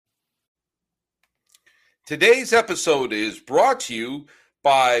Today's episode is brought to you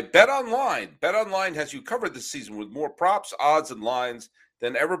by BetOnline. BetOnline has you covered this season with more props, odds, and lines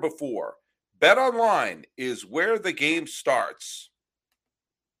than ever before. BetOnline is where the game starts.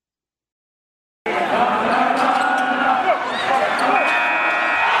 You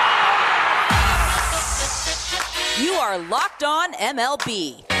are Locked On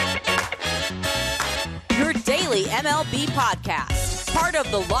MLB, your daily MLB podcast. Part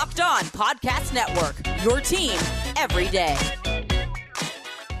of the Locked On Podcast Network, your team every day.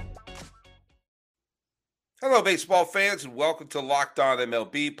 Hello, baseball fans, and welcome to Locked On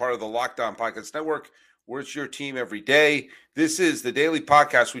MLB, part of the Locked On Podcast Network, where it's your team every day. This is the daily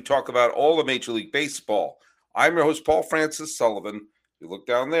podcast. We talk about all of Major League Baseball. I'm your host, Paul Francis Sullivan. You look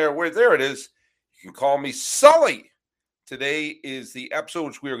down there, there it is. You can call me Sully. Today is the episode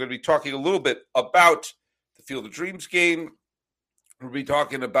which we are going to be talking a little bit about the Field of Dreams game. We'll be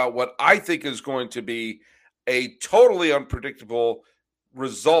talking about what I think is going to be a totally unpredictable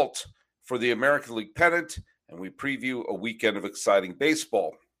result for the American League pennant, and we preview a weekend of exciting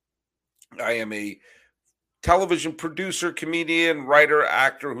baseball. I am a television producer, comedian, writer,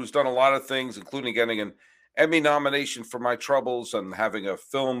 actor who's done a lot of things, including getting an Emmy nomination for my troubles and having a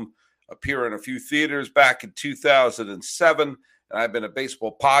film appear in a few theaters back in 2007. And I've been a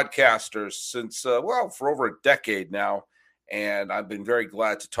baseball podcaster since, for over a decade now. And I've been very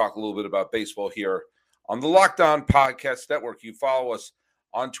glad to talk a little bit about baseball here on the Locked On Podcast Network. You follow us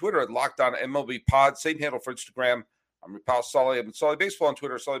on Twitter at Locked On MLB Pod, same handle for Instagram. I'm your pal Sully. I'm at Sully Baseball on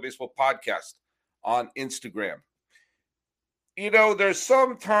Twitter, Sully Baseball Podcast on Instagram. You know, there's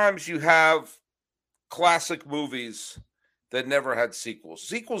sometimes you have classic movies that never had sequels.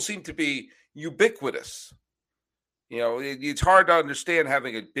 Sequels seem to be ubiquitous. You know, it's hard to understand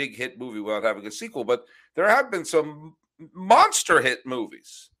having a big hit movie without having a sequel, but there have been some monster hit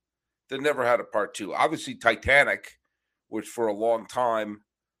movies that never had a part two. Obviously, Titanic, which for a long time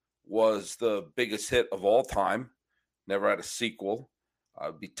was the biggest hit of all time, never had a sequel.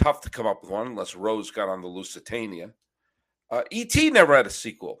 It'd be tough to come up with one unless Rose got on the Lusitania. E.T. never had a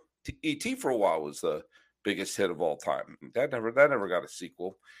sequel. E.T. for a while was the biggest hit of all time. That never got a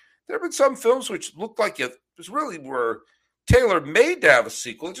sequel. There have been some films which looked like it really were tailor-made to have a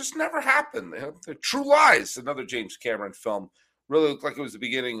sequel. It just never happened. The True Lies, another James Cameron film, really looked like it was the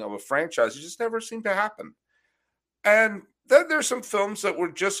beginning of a franchise. It just never seemed to happen. And then there's some films that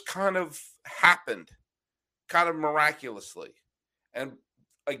were just kind of happened, kind of miraculously, and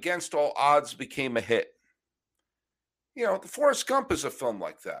against all odds became a hit. You know, The Forrest Gump is a film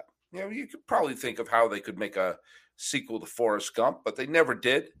like that. You know, you could probably think of how they could make a sequel to Forrest Gump, but they never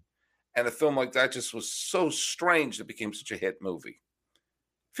did. And a film like that just was so strange that it became such a hit movie.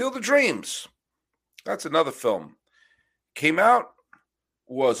 Field of Dreams. That's another film. Came out,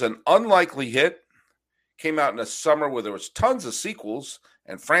 was an unlikely hit. Came out in a summer where there was tons of sequels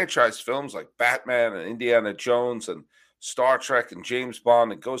and franchise films like Batman and Indiana Jones and Star Trek and James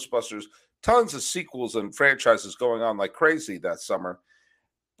Bond and Ghostbusters. Tons of sequels and franchises going on like crazy that summer.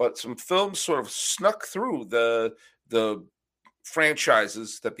 But some films sort of snuck through the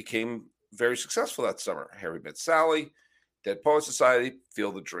franchises that became very successful that summer. Harry Met Sally, Dead Poets Society,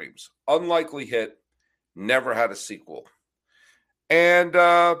 Field of Dreams. Unlikely hit, never had a sequel. And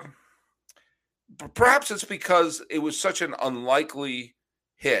perhaps it's because it was such an unlikely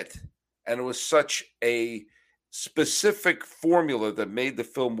hit and it was such a specific formula that made the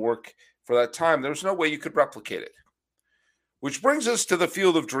film work for that time. There was no way you could replicate it. Which brings us to the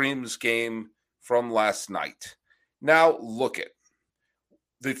Field of Dreams game from last night. Now, look at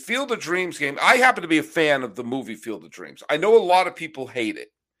the Field of Dreams game. I happen to be a fan of the movie Field of Dreams. I know a lot of people hate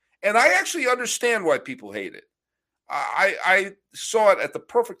it, and I actually understand why people hate it. I saw it at the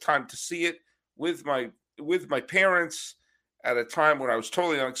perfect time to see it with my parents at a time when I was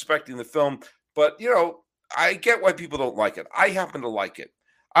totally not expecting the film. But, you know, I get why people don't like it. I happen to like it.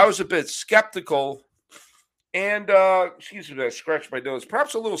 I was a bit skeptical and, excuse me, I scratched my nose,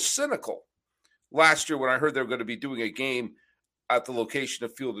 perhaps a little cynical last year when I heard they were going to be doing a game at the location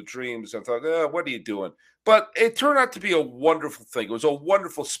of Field of Dreams. I thought, what are you doing? But it turned out to be a wonderful thing. It was a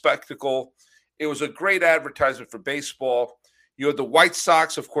wonderful spectacle. It was a great advertisement for baseball. You had the White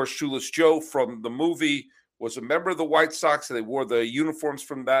Sox, of course. Shoeless Joe from the movie was a member of the White Sox. They wore the uniforms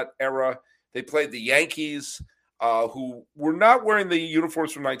from that era. They played the Yankees, who were not wearing the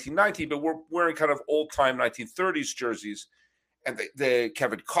uniforms from 1919, but were wearing kind of old-time 1930s jerseys. And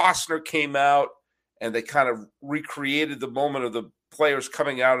Kevin Costner came out, and they kind of recreated the moment of the players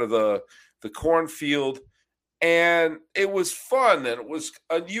coming out of the cornfield. And it was fun, and it was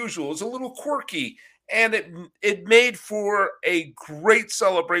unusual. It was a little quirky, and it made for a great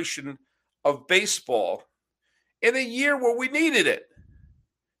celebration of baseball in a year where we needed it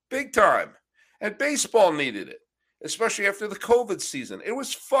big time. And baseball needed it, especially after the COVID season. It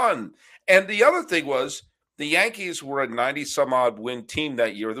was fun. And the other thing was the Yankees were a 90-some-odd win team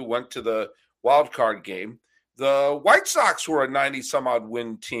that year that went to the wild card game. The White Sox were a 90-some-odd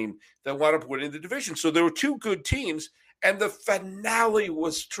win team that wound up winning the division. So there were two good teams. And the finale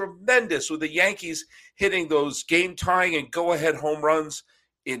was tremendous with the Yankees hitting those game-tying and go-ahead home runs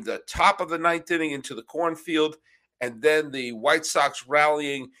in the top of the ninth inning into the cornfield, and then the White Sox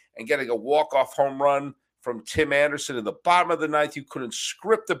rallying and getting a walk-off home run from Tim Anderson in the bottom of the ninth. You couldn't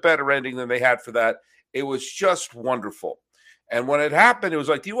script a better ending than they had for that. It was just wonderful. And when it happened, it was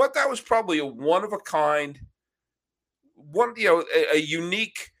like, you know what? That was probably a one-of-a-kind, a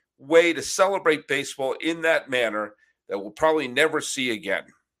unique way to celebrate baseball in that manner that we'll probably never see again,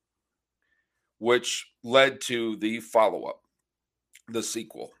 which led to the follow-up, the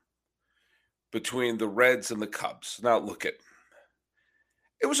sequel between the Reds and the Cubs. Now look it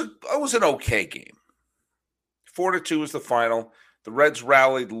was an okay game. 4-2 was the final. The Reds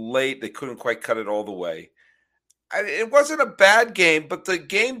rallied late. They couldn't quite cut it all the way. It wasn't a bad game, but the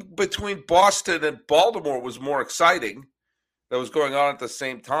game between Boston and Baltimore was more exciting. That was going on at the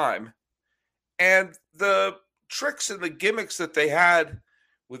same time. And the tricks and the gimmicks that they had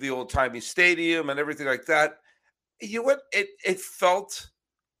with the old-timey stadium and everything like that, it felt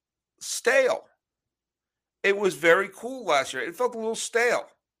stale. It was very cool last year. It felt a little stale.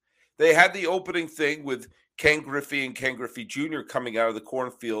 They had the opening thing with Ken Griffey and Ken Griffey Jr. coming out of the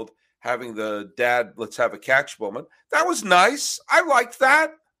cornfield, having the dad, let's have a catch moment. That was nice. I liked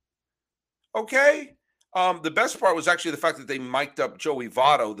that. Okay. The best part was actually the fact that they mic'd up Joey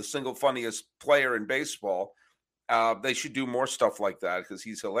Votto, the single funniest player in baseball. They should do more stuff like that because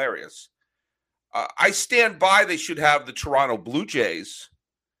he's hilarious. I stand by they should have the Toronto Blue Jays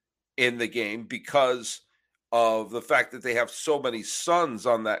in the game because of the fact that they have so many sons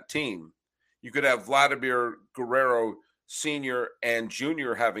on that team. You could have Vladimir Guerrero Sr. and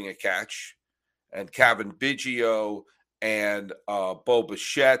Jr. having a catch, and Kevin Biggio and Bo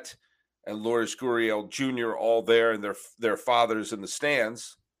Bichette and Lourdes Gurriel Jr. all there, and their fathers in the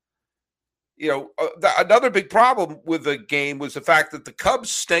stands. Another big problem with the game was the fact that the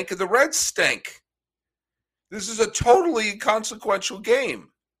Cubs stink and the Reds stink. This is a totally inconsequential game.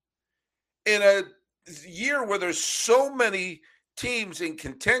 In a year where there's so many teams in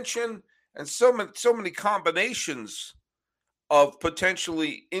contention and so many combinations of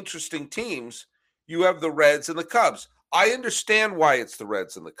potentially interesting teams, you have the Reds and the Cubs. I understand why it's the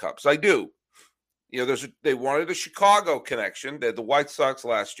Reds and the Cubs. I do. They wanted a Chicago connection. They had the White Sox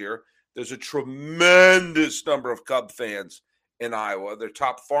last year. There's a tremendous number of Cub fans in Iowa. Their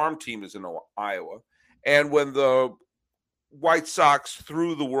top farm team is in Iowa. And when the White Sox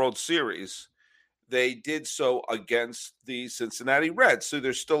threw the World Series, they did so against the Cincinnati Reds. So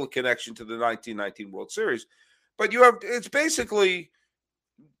there's still a connection to the 1919 World Series. But it's basically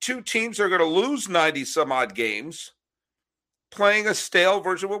two teams that are going to lose 90-some-odd games playing a stale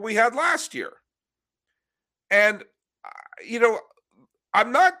version of what we had last year. And,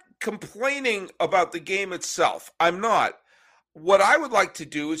 I'm not complaining about the game itself. I'm not. What I would like to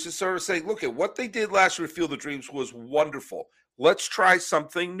do is just sort of say, look, at what they did last year at Field of Dreams was wonderful. Let's try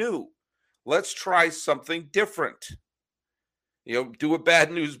something new. Let's try something different. Do a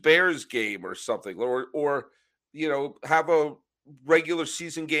Bad News Bears game or something, or have a regular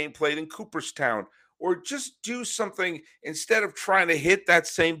season game played in Cooperstown, or just do something instead of trying to hit that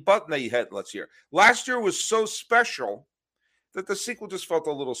same button that you had last year. Last year was so special that the sequel just felt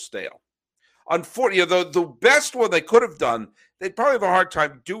a little stale. Unfortunately, the best one they could have done, they'd probably have a hard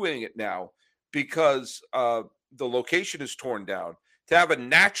time doing it now because the location is torn down. To have the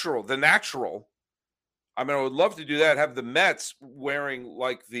natural, I would love to do that, have the Mets wearing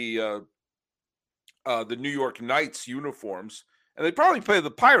like the New York Knights uniforms, and they'd probably play the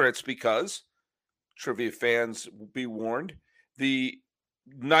Pirates because, trivia fans will be warned, the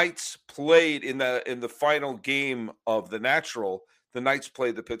Knights played in the final game of the Natural. The Knights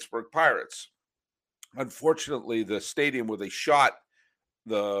played the Pittsburgh Pirates. Unfortunately, the stadium where they shot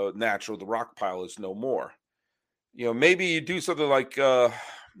the Natural, the rock pile, is no more. Maybe you do something like, the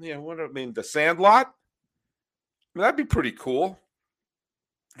Sandlot. That'd be pretty cool.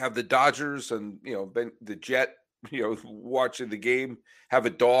 Have the Dodgers and, the Jet, watching the game, have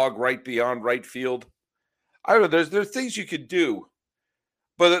a dog right beyond right field. I don't know. There's things you could do.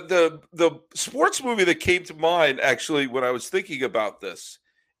 But the sports movie that came to mind, actually, when I was thinking about this,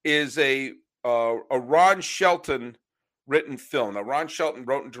 is a Ron Shelton written film. Now, Ron Shelton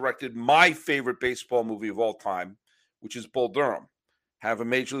wrote and directed my favorite baseball movie of all time, which is Bull Durham. Have a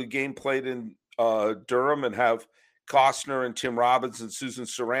major league game played in Durham and have Costner and Tim Robbins and Susan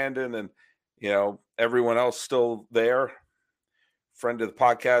Sarandon and, everyone else still there. Friend of the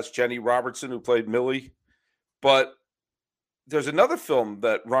podcast, Jenny Robertson, who played Millie. But there's another film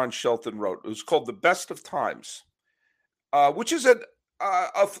that Ron Shelton wrote. It was called The Best of Times, which is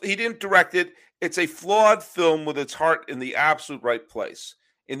he didn't direct it. It's a flawed film with its heart in the absolute right place.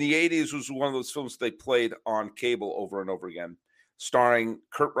 In the 80s, it was one of those films they played on cable over and over again, starring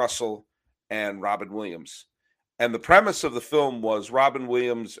Kurt Russell and Robin Williams. And the premise of the film was Robin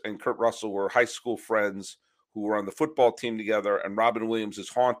Williams and Kurt Russell were high school friends who were on the football team together, and Robin Williams is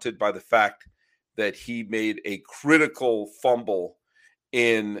haunted by the fact that he made a critical fumble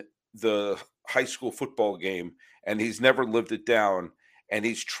in the high school football game, and he's never lived it down. And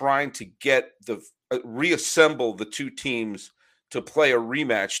he's trying to get reassemble the two teams to play a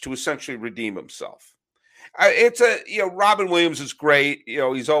rematch to essentially redeem himself. Robin Williams is great.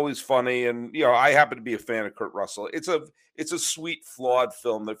 He's always funny. And, I happen to be a fan of Kurt Russell. It's a sweet, flawed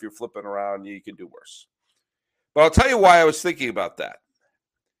film that if you're flipping around, you can do worse. But I'll tell you why I was thinking about that.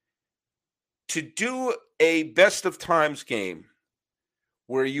 To do a best of times game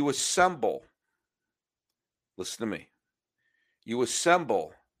where you assemble, listen to me, you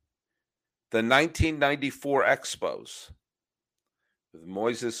assemble the 1994 Expos with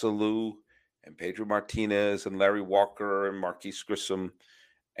Moises Alou and Pedro Martinez and Larry Walker and Marquise Grissom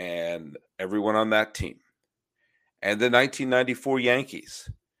and everyone on that team. And the 1994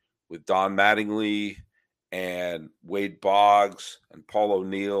 Yankees with Don Mattingly and Wade Boggs and Paul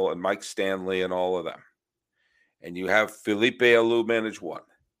O'Neill and Mike Stanley and all of them. And you have Felipe Alou manage one.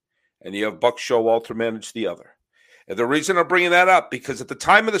 And you have Buck Showalter manage the other. And the reason I'm bringing that up, because at the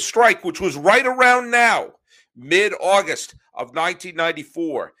time of the strike, which was right around now, mid-August of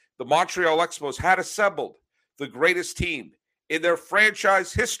 1994, the Montreal Expos had assembled the greatest team in their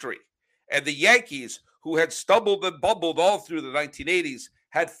franchise history. And the Yankees, who had stumbled and bumbled all through the 1980s,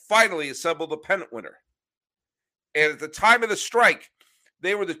 had finally assembled a pennant winner. And at the time of the strike,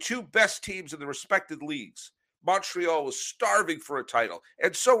 they were the two best teams in the respected leagues. Montreal was starving for a title,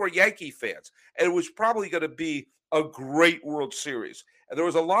 and so were Yankee fans. And it was probably going to be a great World Series. And there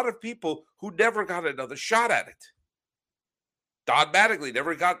was a lot of people who never got another shot at it. Don Mattingly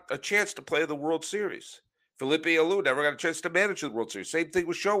never got a chance to play the World Series. Felipe Alou never got a chance to manage the World Series. Same thing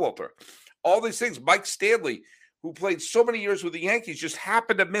with Showalter. All these things. Mike Stanley, who played so many years with the Yankees, just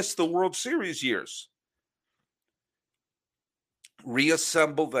happened to miss the World Series years.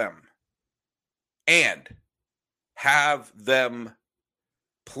 Reassemble them and have them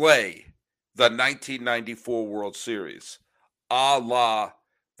play the 1994 World Series, a la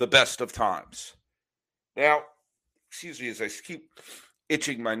the best of times. Now, excuse me as I keep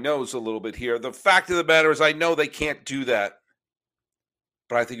itching my nose a little bit here. The fact of the matter is I know they can't do that,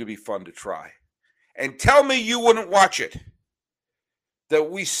 but I think it'd be fun to try. And tell me you wouldn't watch it. That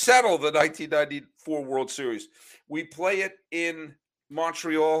we settle the 1994 World Series. We play it in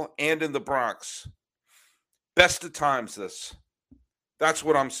Montreal and in the Bronx. Best of times this. That's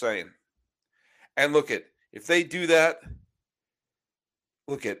what I'm saying. And look at, if they do that,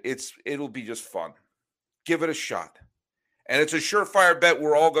 it'll be just fun. Give it a shot. And it's a surefire bet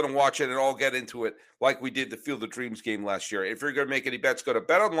we're all going to watch it and all get into it like we did the Field of Dreams game last year. If you're going to make any bets, go to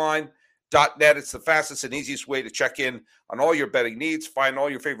betonline.net. It's the fastest and easiest way to check in on all your betting needs. Find all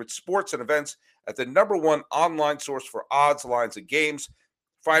your favorite sports and events at the #1 online source for odds, lines, and games.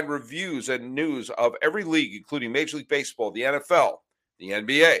 Find reviews and news of every league, including Major League Baseball, the NFL, the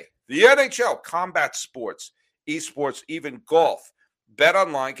NBA, the NHL, combat sports, esports, even golf.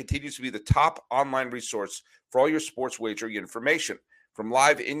 BetOnline continues to be the top online resource for all your sports wagering information. From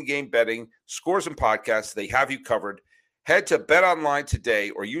live in-game betting, scores, and podcasts, they have you covered. Head to BetOnline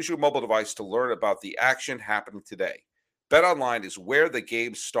today or use your mobile device to learn about the action happening today. BetOnline is where the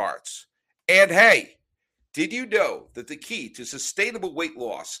game starts. And hey, did you know that the key to sustainable weight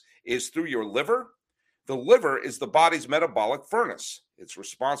loss is through your liver? The liver is the body's metabolic furnace. It's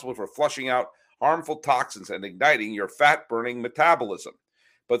responsible for flushing out harmful toxins and igniting your fat-burning metabolism.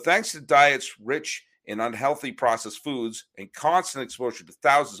 But thanks to diets rich in unhealthy processed foods and constant exposure to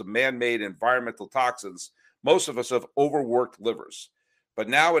thousands of man-made environmental toxins, most of us have overworked livers. But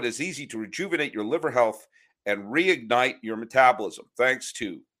now it is easy to rejuvenate your liver health and reignite your metabolism thanks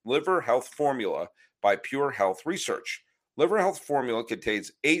to Liver Health Formula by Pure Health Research. Liver Health Formula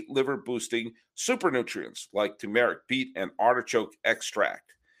contains 8 liver-boosting super nutrients like turmeric, beet, and artichoke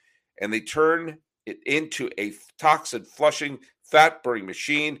extract. And they turn it into a toxin-flushing, fat-burning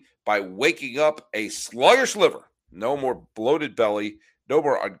machine by waking up a sluggish liver. No more bloated belly, no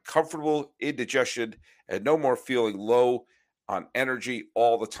more uncomfortable indigestion, and no more feeling low on energy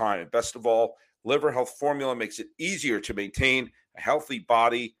all the time. And best of all, Liver Health Formula makes it easier to maintain a healthy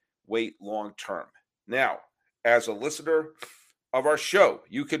body weight long term. Now, as a listener of our show,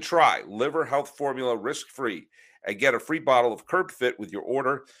 you can try Liver Health Formula risk-free and get a free bottle of Curb Fit with your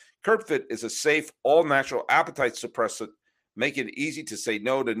order. Curb Fit is a safe, all-natural appetite suppressant, making it easy to say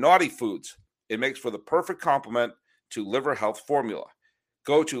no to naughty foods. It makes for the perfect complement to Liver Health Formula.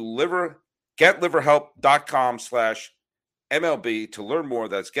 Go to getliverhelp.com/MLB to learn more.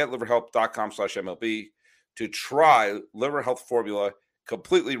 That's getliverhelp.com/MLB to try Liver Health Formula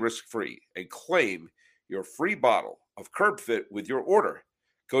completely risk-free and claim your free bottle of Curb Fit with your order.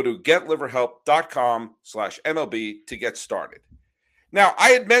 Go to getliverhelp.com/MLB to get started. Now, I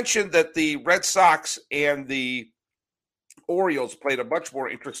had mentioned that the Red Sox and the Orioles played a much more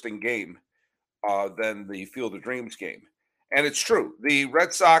interesting game than the Field of Dreams game. And it's true. The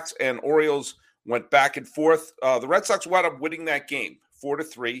Red Sox and Orioles went back and forth. The Red Sox wound up winning that game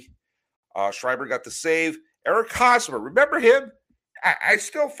 4-3. Schreiber got the save. Eric Hosmer, remember him? I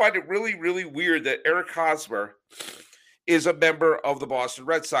still find it really, really weird that Eric Hosmer is a member of the Boston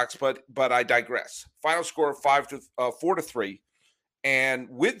Red Sox, but I digress. Final score 4-3. And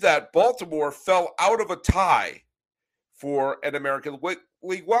with that, Baltimore fell out of a tie for an American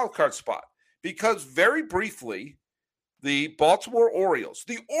League wildcard spot because very briefly, the Baltimore Orioles,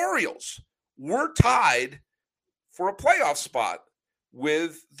 were tied for a playoff spot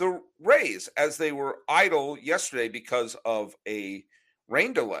with the Rays as they were idle yesterday because of a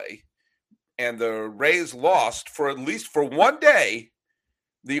rain delay. And the Rays lost for at least for one day.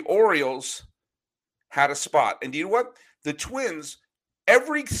 The Orioles had a spot. And you know what? The Twins,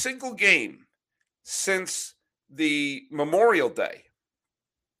 every single game since the Memorial Day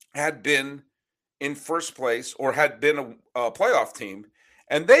had been in first place or had been a playoff team,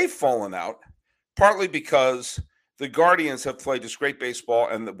 and they've fallen out partly because the Guardians have played just great baseball.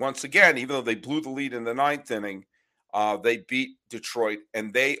 And once again, even though they blew the lead in the ninth inning, they beat Detroit,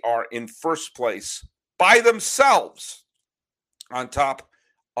 and they are in first place by themselves on top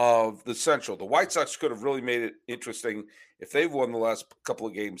of the Central. The White Sox could have really made it interesting if they've won the last couple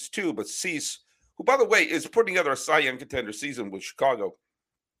of games too. But Cease, who, by the way, is putting together a Cy Young contender season with Chicago,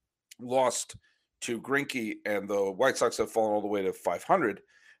 lost to Greinke, and the White Sox have fallen all the way to 500.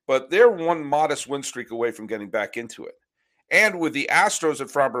 But they're one modest win streak away from getting back into it. And with the Astros and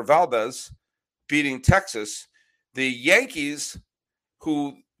Framber Valdez beating Texas, the Yankees,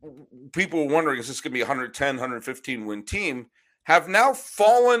 who people were wondering, is this going to be a 110, 115 win team, have now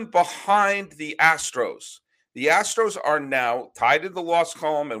fallen behind the Astros. The Astros are now tied in the loss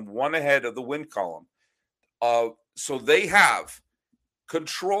column and one ahead of the win column. So they have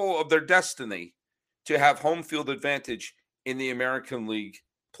control of their destiny to have home field advantage in the American League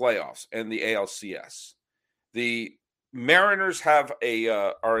playoffs and the ALCS. The Mariners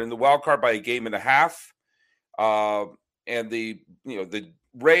are in the wild card by a game and a half. And the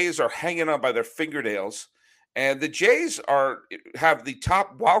Rays are hanging on by their fingernails, and the Jays have the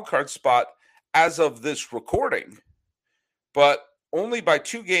top wild card spot as of this recording, but only by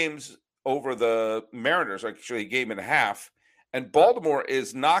 2 games over the Mariners, actually a game and a half. And Baltimore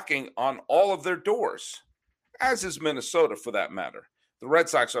is knocking on all of their doors, as is Minnesota for that matter. The Red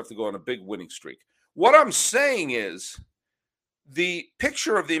Sox have to go on a big winning streak. What I'm saying is the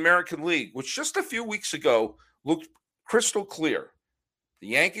picture of the American League, which just a few weeks ago looked crystal clear. The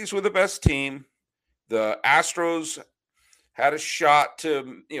Yankees were the best team. The Astros had a shot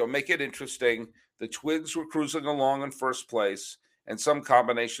to, make it interesting. The Twins were cruising along in first place, and some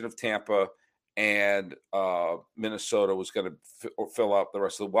combination of Tampa and Minnesota was going to fill out the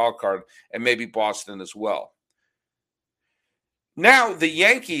rest of the wild card, and maybe Boston as well. Now the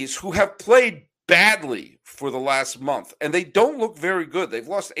Yankees, who have played badly for the last month, and they don't look very good. They've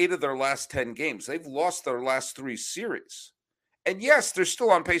lost 8 of their last 10 games. They've lost their last 3 series. And yes, they're still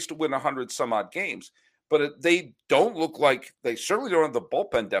on pace to win 100 some odd games, but they don't look like, they certainly don't have the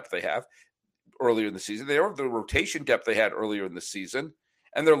bullpen depth they have earlier in the season. They don't have the rotation depth they had earlier in the season,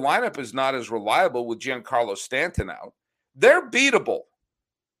 and their lineup is not as reliable with Giancarlo Stanton out. They're beatable.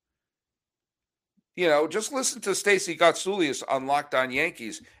 Just listen to Stacey Gotsulias on Locked On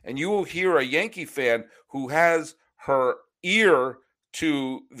Yankees, and you will hear a Yankee fan who has her ear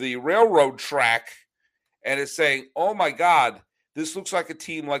to the railroad track and is saying, oh, my God, this looks like a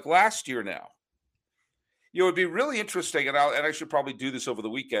team like last year now. It would be really interesting, and I should probably do this over the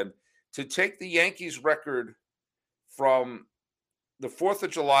weekend, to take the Yankees record from the 4th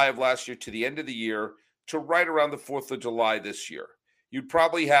of July of last year to the end of the year to right around the 4th of July this year. You'd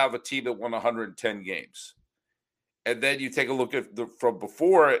probably have a team that won 110 games. And then you take a look at from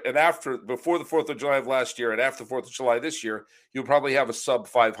before and after, before the 4th of July of last year and after the 4th of July this year, you'll probably have a sub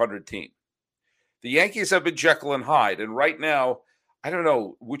 500 team. The Yankees have been Jekyll and Hyde, and right now, I don't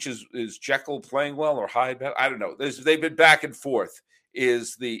know which is Jekyll playing well or Hyde. I don't know. They've been back and forth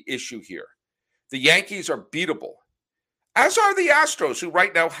is the issue here. The Yankees are beatable, as are the Astros, who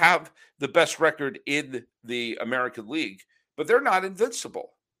right now have the best record in the American League, but they're not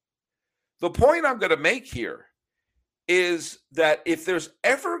invincible. The point I'm going to make here is that if there's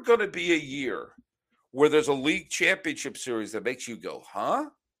ever going to be a year where there's a league championship series that makes you go, huh?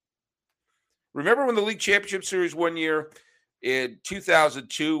 Remember when the league championship series one year in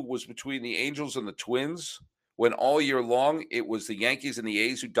 2002 was between the Angels and the Twins, when all year long it was the Yankees and the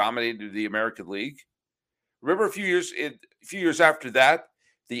A's who dominated the American League? Remember a few years after that,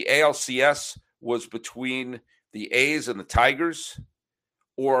 the ALCS was between the A's and the Tigers?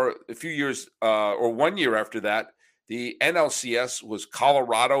 Or a few years or 1 year after that, the NLCS was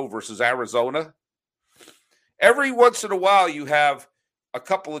Colorado versus Arizona. Every once in a while, you have a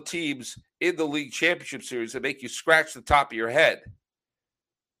couple of teams in the league championship series that make you scratch the top of your head.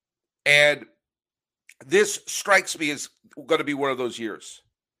 And this strikes me as going to be one of those years.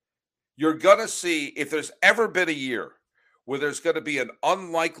 You're going to see, if there's ever been a year where there's going to be an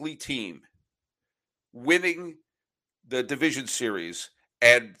unlikely team winning the division series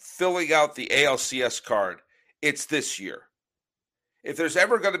and filling out the ALCS card, it's this year. If there's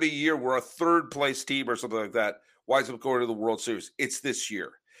ever going to be a year where a third-place team or something like that winds up going to the World Series, it's this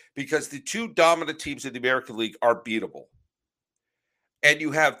year. Because the two dominant teams in the American League are beatable. And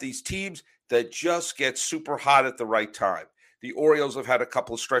you have these teams that just get super hot at the right time. The Orioles have had a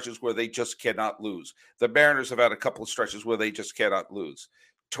couple of stretches where they just cannot lose. The Mariners have had a couple of stretches where they just cannot lose.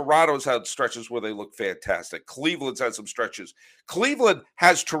 Toronto's had stretches where they look fantastic. Cleveland's had some stretches. Cleveland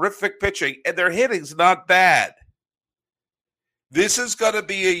has terrific pitching, and their hitting's not bad. This is going to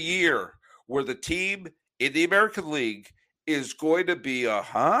be a year where the team in the American League is going to be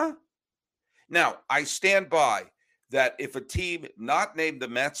Now, I stand by that if a team not named the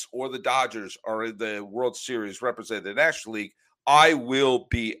Mets or the Dodgers are in the World Series representing the National League, I will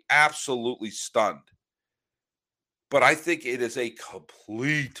be absolutely stunned. But I think it is a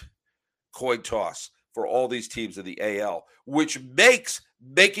complete coin toss for all these teams in the AL, which makes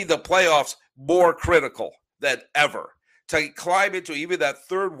making the playoffs more critical than ever. To climb into even that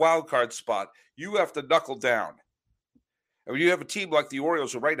third wild card spot, you have to knuckle down. And when you have a team like the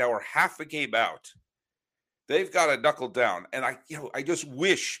Orioles, who right now are half a game out, they've got to knuckle down. And I just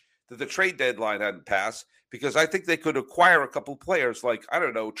wish that the trade deadline hadn't passed, because I think they could acquire a couple players like, I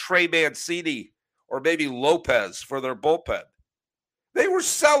don't know, Trey Mancini or maybe Lopez for their bullpen. They were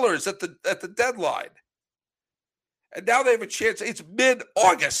sellers at the deadline. And now they have a chance. It's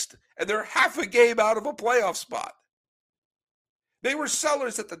mid-August, and they're half a game out of a playoff spot. They were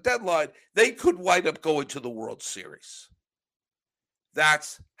sellers at the deadline. They could wind up going to the World Series.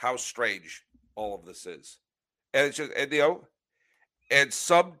 That's how strange all of this is. And it's just, and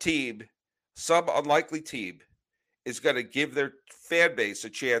some unlikely team is going to give their fan base a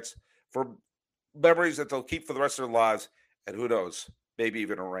chance for memories that they'll keep for the rest of their lives, and who knows, maybe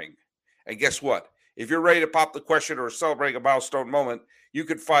even a ring. And guess what? If you're ready to pop the question or celebrate a milestone moment, you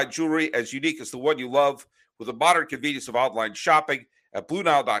can find jewelry as unique as the one you love with the modern convenience of online shopping at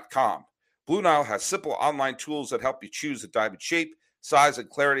BlueNile.com. Blue Nile has simple online tools that help you choose a diamond shape, size, and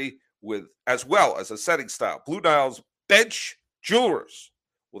clarity, as well as a setting style. Blue Nile's bench jewelers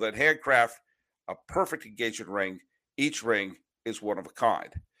will then handcraft a perfect engagement ring. Each ring is one of a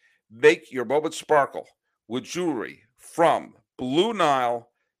kind. Make your moment sparkle with jewelry from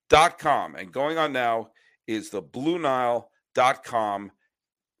BlueNile.com. And going on now is the BlueNile.com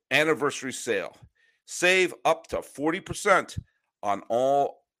anniversary sale. Save up to 40% on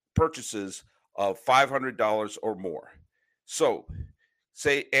all purchases of $500 or more. So,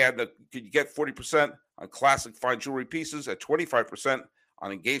 you get 40% on classic fine jewelry pieces and 25%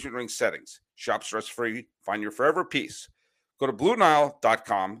 on engagement ring settings. Shop stress-free. Find your forever piece. Go to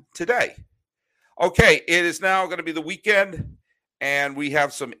BlueNile.com today. Okay, it is now going to be the weekend, and we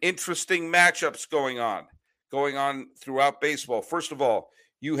have some interesting matchups going on throughout baseball. First of all,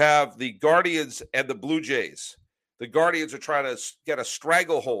 you have the Guardians and the Blue Jays. The Guardians are trying to get a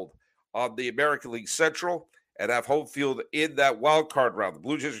stranglehold on the American League Central and have home field in that wild card round. The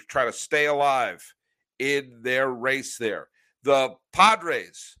Blue Jays are trying to stay alive in their race there. The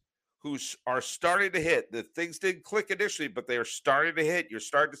Padres, who are starting to hit. The things didn't click initially, but they are starting to hit. You're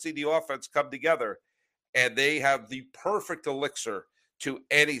starting to see the offense come together, and they have the perfect elixir to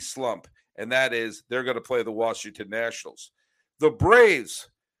any slump, and that is they're going to play the Washington Nationals. The Braves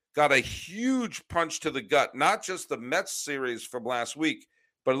got a huge punch to the gut, not just the Mets series from last week,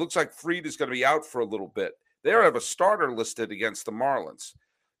 but it looks like Fried is going to be out for a little bit. They have a starter listed against the Marlins.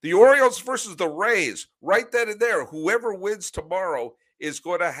 The Orioles versus the Rays, right then and there. Whoever wins tomorrow is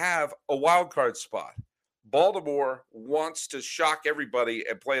going to have a wild card spot. Baltimore wants to shock everybody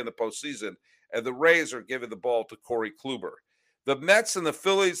and play in the postseason, and the Rays are giving the ball to Corey Kluber. The Mets and the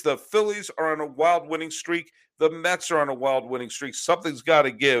Phillies are on a wild winning streak. The Mets are on a wild winning streak. Something's got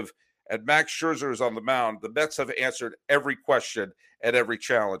to give, and Max Scherzer is on the mound. The Mets have answered every question and every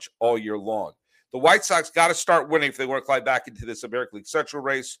challenge all year long. The White Sox got to start winning if they want to climb back into this American League Central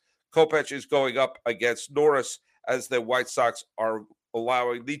race. Kopech is going up against Norris as the White Sox are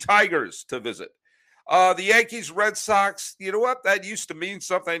allowing the Tigers to visit. The Yankees, Red Sox, you know what? That used to mean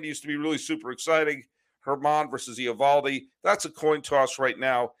something. It used to be really super exciting. Herman versus Eovaldi. That's a coin toss right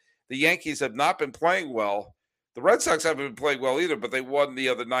now. The Yankees have not been playing well. The Red Sox haven't been playing well either, but they won the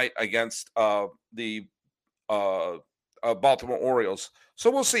other night against the Baltimore Orioles. So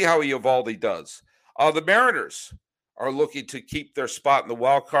we'll see how Eovaldi does. The Mariners are looking to keep their spot in the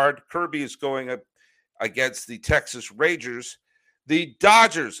wild card. Kirby is going up against the Texas Rangers. The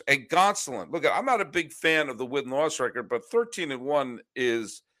Dodgers and Gonsolin. Look, I'm not a big fan of the win-loss record, but 13-1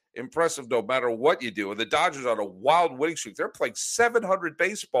 is impressive no matter what you do. And the Dodgers are on a wild winning streak. They're playing 700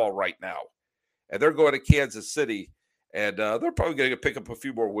 baseball right now. And they're going to Kansas City. And they're probably going to pick up a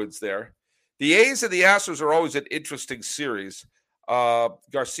few more wins there. The A's and the Astros are always an interesting series.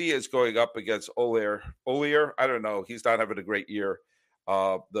 Garcia is going up against Olier. I don't know. He's not having a great year.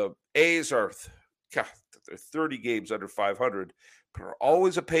 The A's are they're 30 games under 500, but are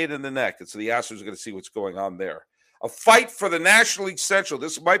always a pain in the neck. And so the Astros are going to see what's going on there. A fight for the National League Central.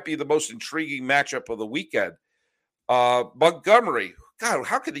 This might be the most intriguing matchup of the weekend. Montgomery. God,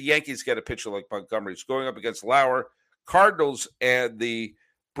 how could the Yankees get a pitcher like Montgomery? It's going up against Lauer, Cardinals, and the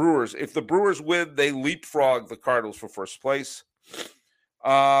Brewers. If the Brewers win, they leapfrog the Cardinals for first place.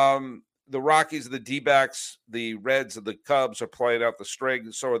 The Rockies and the D-backs, the Reds and the Cubs are playing out the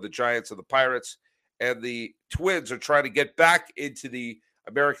string. So are the Giants and the Pirates. And the Twins are trying to get back into the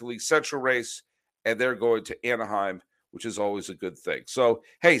American League Central race, and they're going to Anaheim, which is always a good thing. So,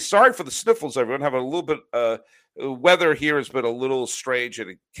 hey, sorry for the sniffles, everyone. Having a little bit weather here has been a little strange,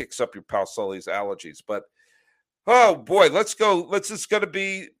 and it kicks up your pal Sully's allergies. But, oh, boy, let's go. It's going to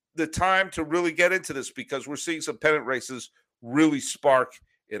be the time to really get into this because we're seeing some pennant races really spark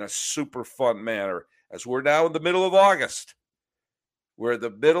in a super fun manner as we're now in the middle of August. We're in the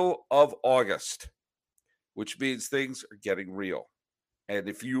middle of August, which means things are getting real. And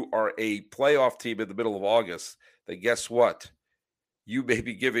if you are a playoff team in the middle of August, then guess what? You may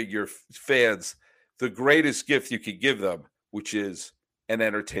be giving your fans the greatest gift you could give them, which is an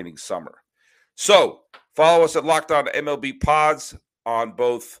entertaining summer. So follow us at Locked On MLB Pods on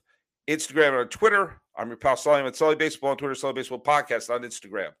both Instagram and on Twitter. I'm your pal Sully at Sully Baseball on Twitter, Sully Baseball Podcast on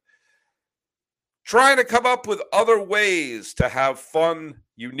Instagram. Trying to come up with other ways to have fun,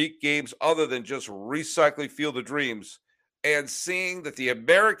 unique games other than just recycling Field of Dreams and seeing that the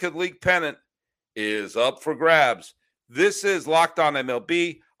American League pennant is up for grabs. This is Locked On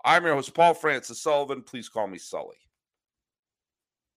MLB. I'm your host, Paul Francis Sullivan. Please call me Sully.